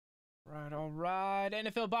All right.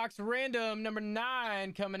 NFL box random number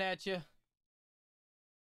 9 coming at you.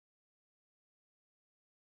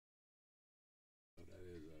 Oh, that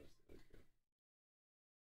is us. Okay.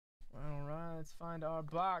 All right, let's find our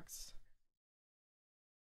box.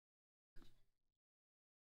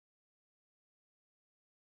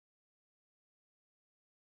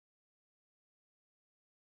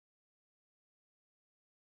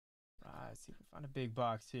 All right, see if we can find a big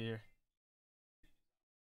box here.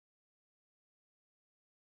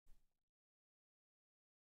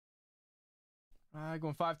 All right,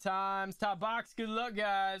 going 5 times. Top box. Good luck,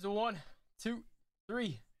 guys. 1, 2,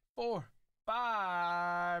 3, 4,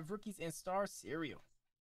 5. Rookies and Star Cereal.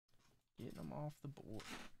 Getting them off the board.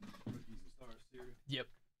 Rookies and Star Cereal? Yep.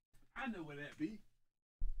 I know where that be.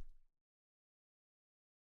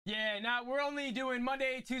 Yeah, now we're only doing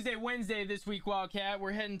Monday, Tuesday, Wednesday this week, Wildcat.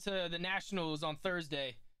 We're heading to the Nationals on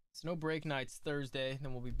Thursday. So no break nights Thursday.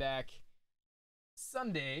 Then we'll be back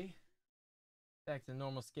Sunday. Back to the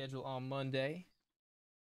normal schedule on Monday.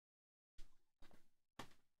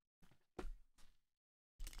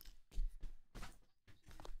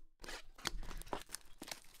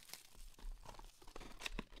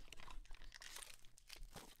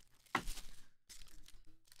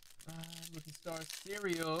 Rookie Star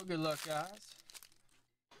Cereal. Good luck, guys.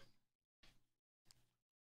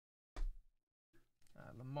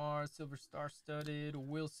 Lamar, Silver Star Studded,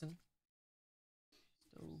 Wilson,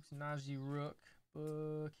 Stokes, Najee Rook,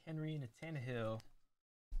 Book, Henry, and a Tannehill.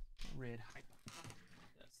 Red hype.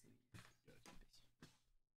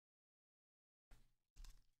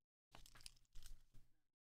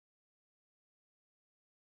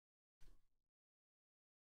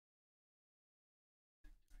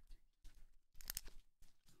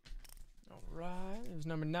 All right, it was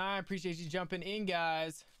number 9. Appreciate you jumping in,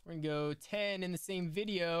 guys. We're gonna go 10 in the same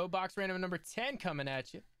video. Box random number 10 coming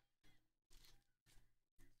at you.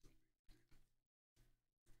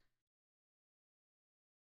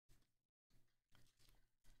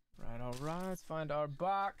 All right, let's find our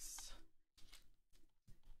box.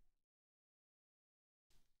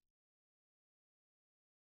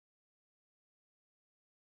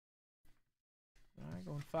 All right,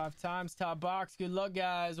 going 5 times. Top box. Good luck,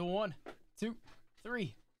 guys. 1, 2,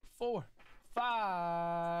 3, 4,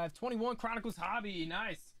 5. 21 Chronicles Hobby.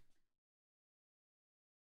 Nice.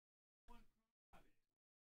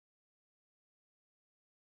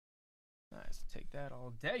 Nice. Take that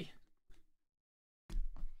all day.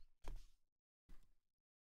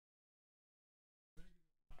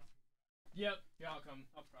 Yep. Yeah, I'll come.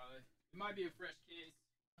 I'll probably. It might be a fresh case.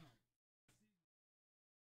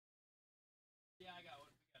 Yeah, I got one.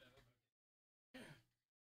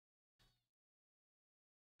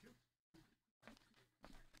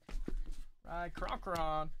 Right,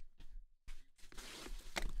 Crockron.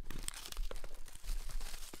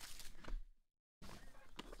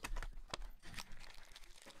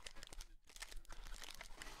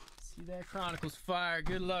 See that Chronicles fire.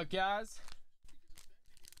 Good luck, guys.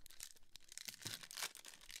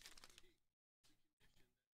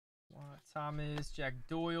 Thomas, Jack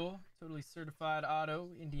Doyle, totally certified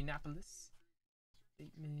auto, Indianapolis.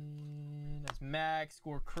 Bateman, that's Max,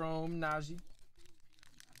 score Chrome, Najee.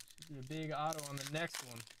 Should be a big auto on the next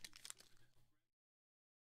one.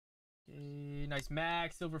 Okay, nice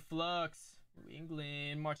Max, Silver Flux, New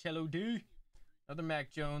England, Marcello D. Another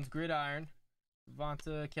Mac Jones, Gridiron.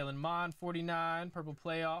 Devonta, Kellen Mond, 49, Purple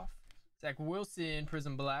Playoff. Zach Wilson,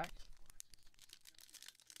 Prism Black.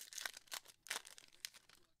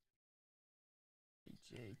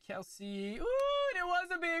 AJ Kelsey. Ooh, it was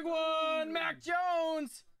a big one. Mac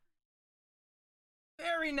Jones.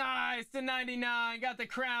 Very nice to 99. Got the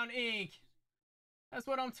Crown ink. That's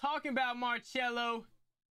what I'm talking about, Marcello.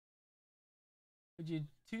 Would you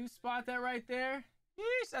 2-spot that right there?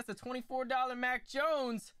 Yeesh, that's a $24 Mac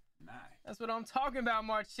Jones. Nice. That's what I'm talking about,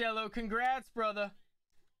 Marcello. Congrats, brother.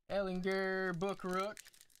 Ellinger, Book Rook.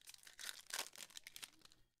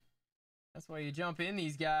 That's why you jump in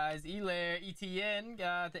these guys. Elaire, ETN,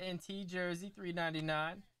 got the NT jersey,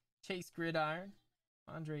 $3.99. Chase Gridiron.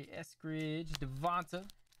 Andre Eskridge, Devonta.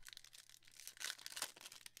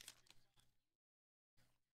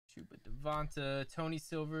 Chupa Devonta, Tony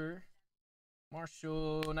Silver.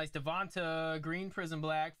 Marshall, nice Devonta, Green Prism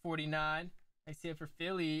Black, 49. Nice hit for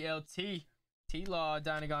Philly, LT. T-Law,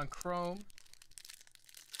 Dynagon Chrome.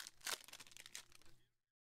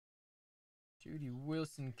 Judy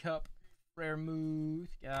Wilson Cup. Fairmouth,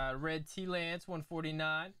 got Red T-Lance,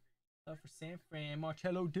 149. Love for San Fran,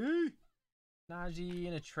 Marcello D. Najee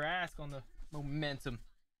and a Trask on the momentum.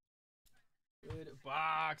 Good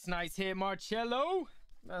box, nice hit, Marcello.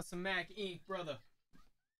 That's some Mac ink, brother.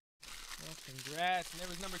 Congrats. And there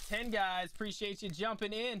was number 10, guys. Appreciate you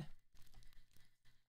jumping in.